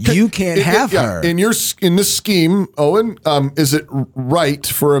you can't have her. In this scheme, Owen, is it right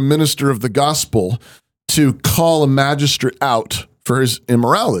for a minister of the gospel to call a magistrate out for his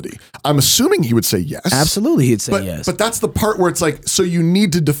immorality? I'm assuming he would say yes. Absolutely, he'd say yes. But that's the part where it's so you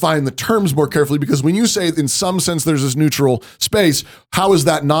need to define the terms more carefully, because when you say in some sense there's this neutral space, how is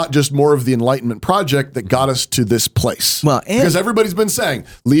that not just more of the Enlightenment project that got us to this place? Well, because everybody's been saying,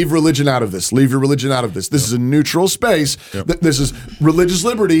 leave religion out of this, leave your religion out of this. This is a neutral space. This is religious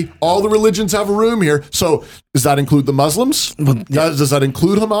liberty. All the religions have a room here. So does that include the Muslims? Does that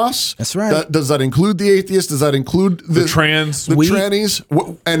include Hamas? That's right. Does that include the atheists? Does that include the trans? Trannies?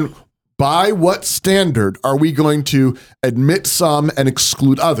 And by what standard are we going to admit some and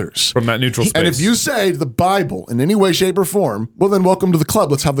exclude others? From that neutral space. And if you say the Bible in any way, shape, or form, well, then welcome to the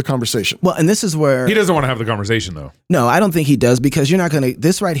club. Let's have the conversation. Well, and this is where... He doesn't want to have the conversation, though. No, I don't think he does, because you're not going to...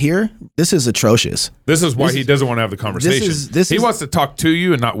 This right here, this is atrocious. This is why he doesn't want to have the conversation. He wants to talk to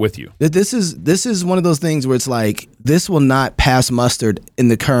you and not with you. This is one of those things where it's this will not pass mustard in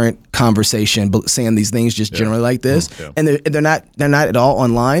the current conversation, saying these things just generally like this. And they're not at all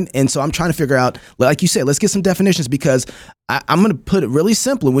online. And so I'm trying to figure out, like you said, let's get some definitions, because I'm going to put it really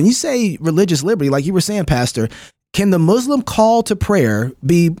simply. When you say religious liberty, like you were saying, Pastor, can the Muslim call to prayer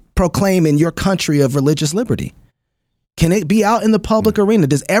be proclaimed in your country of religious liberty? Can it be out in the public arena?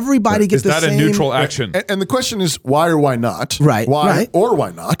 Does everybody get is the that same? a neutral action? And the question is why or why not? Right. Why right. or why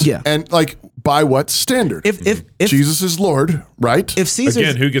not? Yeah. And like by what standard? If Jesus is Lord, right? If Caesar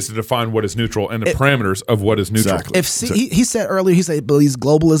again, who gets to define what is neutral and the parameters of what is neutral? Exactly. He said earlier, he said believes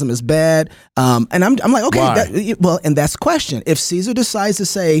globalism is bad, and I'm like, okay, and that's the question. If Caesar decides to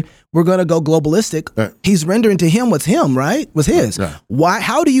say we're going to go globalistic, he's rendering to him what's him, right? Was his. Yeah. Why?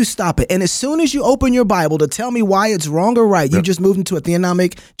 How do you stop it? And as soon as you open your Bible to tell me why it's wrong or right, you just moved into a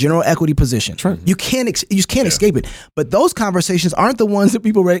theonomic general equity position. That's right. You just can't escape it. But those conversations aren't the ones that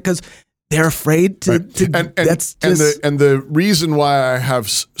people read because they're afraid to. And the reason why I have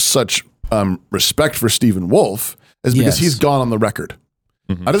such respect for Stephen Wolfe is because he's gone on the record.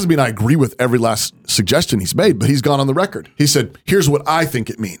 That doesn't mean I agree with every last suggestion he's made, but he's gone on the record. He said, here's what I think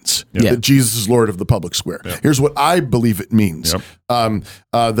it means, that Jesus is Lord of the public square. Here's what I believe it means, that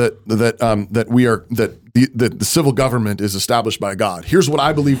we are, that the civil government is established by God. Here's what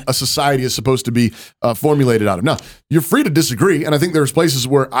I believe a society is supposed to be formulated out of. Now, you're free to disagree, and I think there's places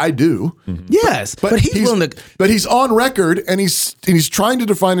where I do. Yes, but he's willing to. But he's on record, and he's trying to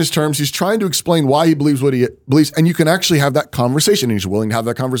define his terms. He's trying to explain why he believes what he believes, and you can actually have that conversation. And he's willing to have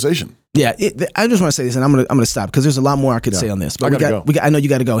that conversation. Yeah, I just want to say this, and I'm gonna stop because there's a lot more I could say on this. But I know you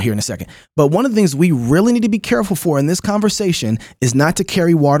got to go here in a second. But one of the things we really need to be careful for in this conversation is not to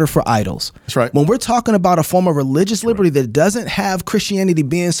carry water for idols. That's right. When we're talking about a form of religious liberty that doesn't have Christianity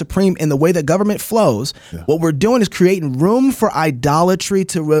being supreme in the way that government flows, what we're doing is creating room for idolatry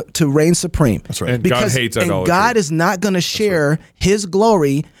to reign supreme. That's right. And God hates idolatry. And God is not going to share His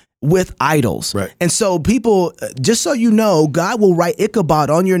glory with idols. Right. And so people, just so you know, God will write Ichabod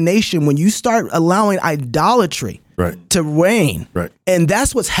on your nation when you start allowing idolatry to reign. Right. And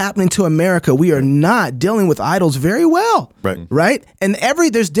that's what's happening to America. We are not dealing with idols very well. Right. And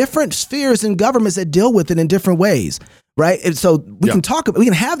there's different spheres and governments that deal with it in different ways. Right. And so we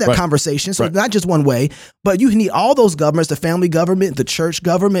can have that conversation. So it's not just one way, but you need all those governments, the family government, the church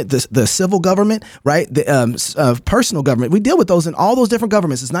government, the civil government, right? The personal government. We deal with those in all those different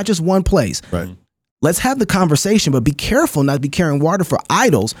governments. It's not just one place. Right. Let's have the conversation, but be careful not to be carrying water for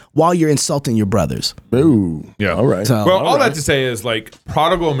idols while you're insulting your brothers. Ooh. Yeah. All right. So, all that to say is like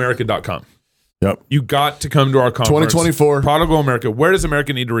prodigalamerica.com. Yep. You got to come to our conference. 2024. Prodigal America. Where does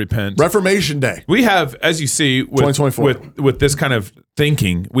America need to repent? Reformation Day. We have, as you see, with this kind of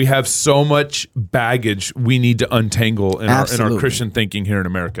thinking, we have so much baggage we need to untangle in our Christian thinking here in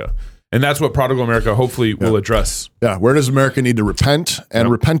America. And that's what Prodigal America hopefully will address. Yeah, where does America need to repent? And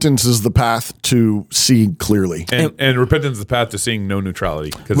repentance is the path to see clearly. And repentance is the path to seeing no neutrality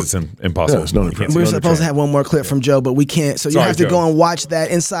because it's impossible. Yeah, it's no neutrality. We're supposed to have one more clip from Joe, but we can't. So you have to go and watch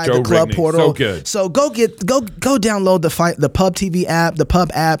that inside Joe the club Rigney. portal. So good. So go download the Pub TV app, the Pub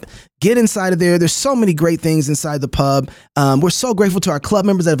app. Get inside of there. There's so many great things inside the Pub. We're so grateful to our club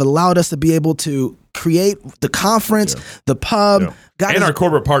members that have allowed us to be able to create the conference, the Pub. And our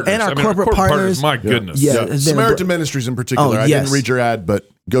corporate partners. And our corporate partners. My goodness. Yeah. Samaritan Ministries in particular. I didn't read your ad, but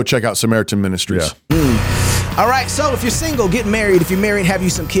go check out Samaritan Ministries. All right, so if you're single, get married. If you're married, have you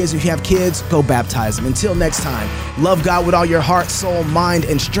some kids. If you have kids, go baptize them. Until next time, love God with all your heart, soul, mind,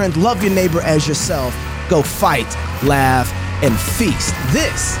 and strength. Love your neighbor as yourself. Go fight, laugh, and feast.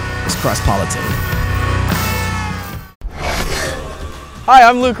 This is Cross Politic. Hi,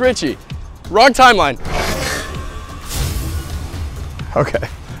 I'm Luke Ritchie. Wrong timeline. Okay,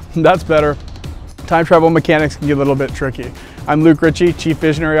 that's better. Time travel mechanics can get a little bit tricky. I'm Luke Ritchie, Chief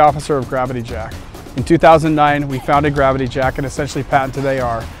Visionary Officer of Gravity Jack. In 2009, we founded Gravity Jack and essentially patented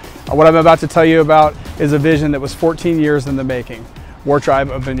AR. What I'm about to tell you about is a vision that was 14 years in the making. War Tribe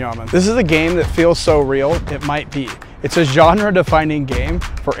of Binyamin. This is a game that feels so real, it might be. It's a genre-defining game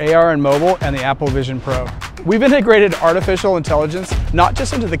for AR and mobile and the Apple Vision Pro. We've integrated artificial intelligence not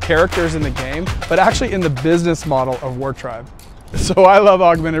just into the characters in the game, but actually in the business model of War Tribe. So I love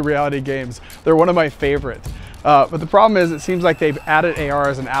augmented reality games. They're one of my favorites. But the problem is it seems like they've added AR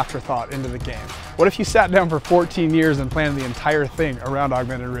as an afterthought into the game. What if you sat down for 14 years and planned the entire thing around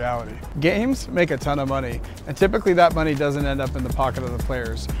augmented reality? Games make a ton of money, and typically that money doesn't end up in the pocket of the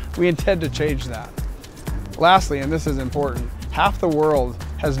players. We intend to change that. Lastly, and this is important, half the world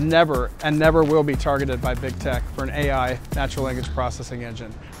has never and never will be targeted by big tech for an AI, natural language processing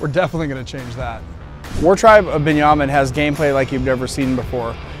engine. We're definitely going to change that. War Tribe of Binyamin has gameplay like you've never seen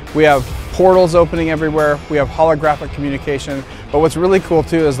before. We have portals opening everywhere, we have holographic communication, but what's really cool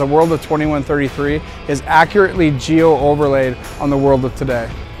too is the world of 2133 is accurately geo-overlaid on the world of today.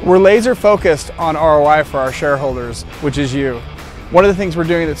 We're laser focused on ROI for our shareholders, which is you. One of the things we're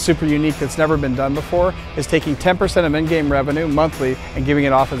doing that's super unique that's never been done before is taking 10% of in-game revenue monthly and giving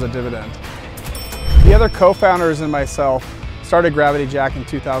it off as a dividend. The other co-founders and myself started Gravity Jack in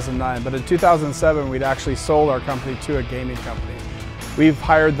 2009, but in 2007 we'd actually sold our company to a gaming company. We've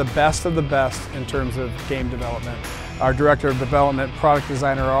hired the best of the best in terms of game development. Our director of development, product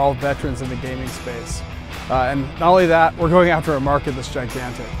designer are all veterans in the gaming space. And not only that, we're going after a market that's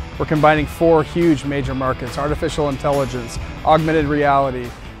gigantic. We're combining 4 huge major markets: artificial intelligence, augmented reality,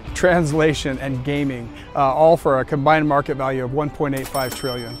 translation, and gaming, all for a combined market value of $1.85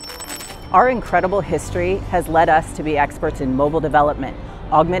 trillion. Our incredible history has led us to be experts in mobile development,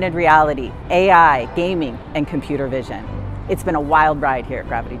 augmented reality, AI, gaming, and computer vision. It's been a wild ride here at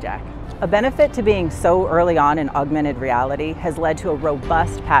Gravity Jack. A benefit to being so early on in augmented reality has led to a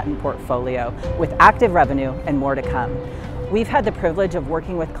robust patent portfolio with active revenue and more to come. We've had the privilege of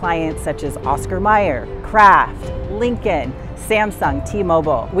working with clients such as Oscar Mayer, Kraft, Lincoln, Samsung,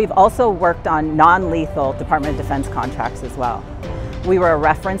 T-Mobile. We've also worked on non-lethal Department of Defense contracts as well. We were a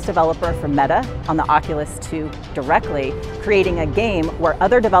reference developer for Meta on the Oculus 2 directly, creating a game where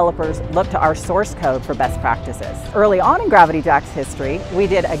other developers look to our source code for best practices. Early on in Gravity Jack's history, we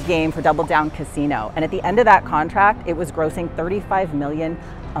did a game for Double Down Casino, and at the end of that contract, it was grossing $35 million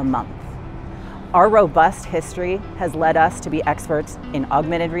a month. Our robust history has led us to be experts in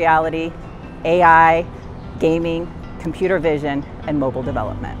augmented reality, AI, gaming, computer vision, and mobile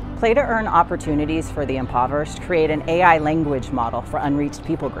development. Play to earn opportunities for the impoverished create an AI language model for unreached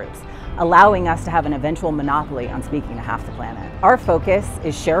people groups, allowing us to have an eventual monopoly on speaking to half the planet. Our focus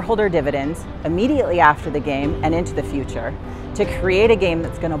is shareholder dividends immediately after the game and into the future to create a game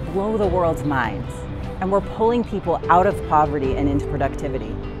that's going to blow the world's minds. And we're pulling people out of poverty and into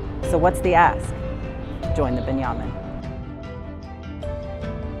productivity. So what's the ask? Join the Binyamin.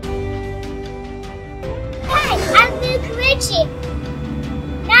 Hi, I'm Luke Ritchie.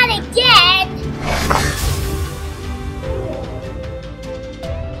 Not again!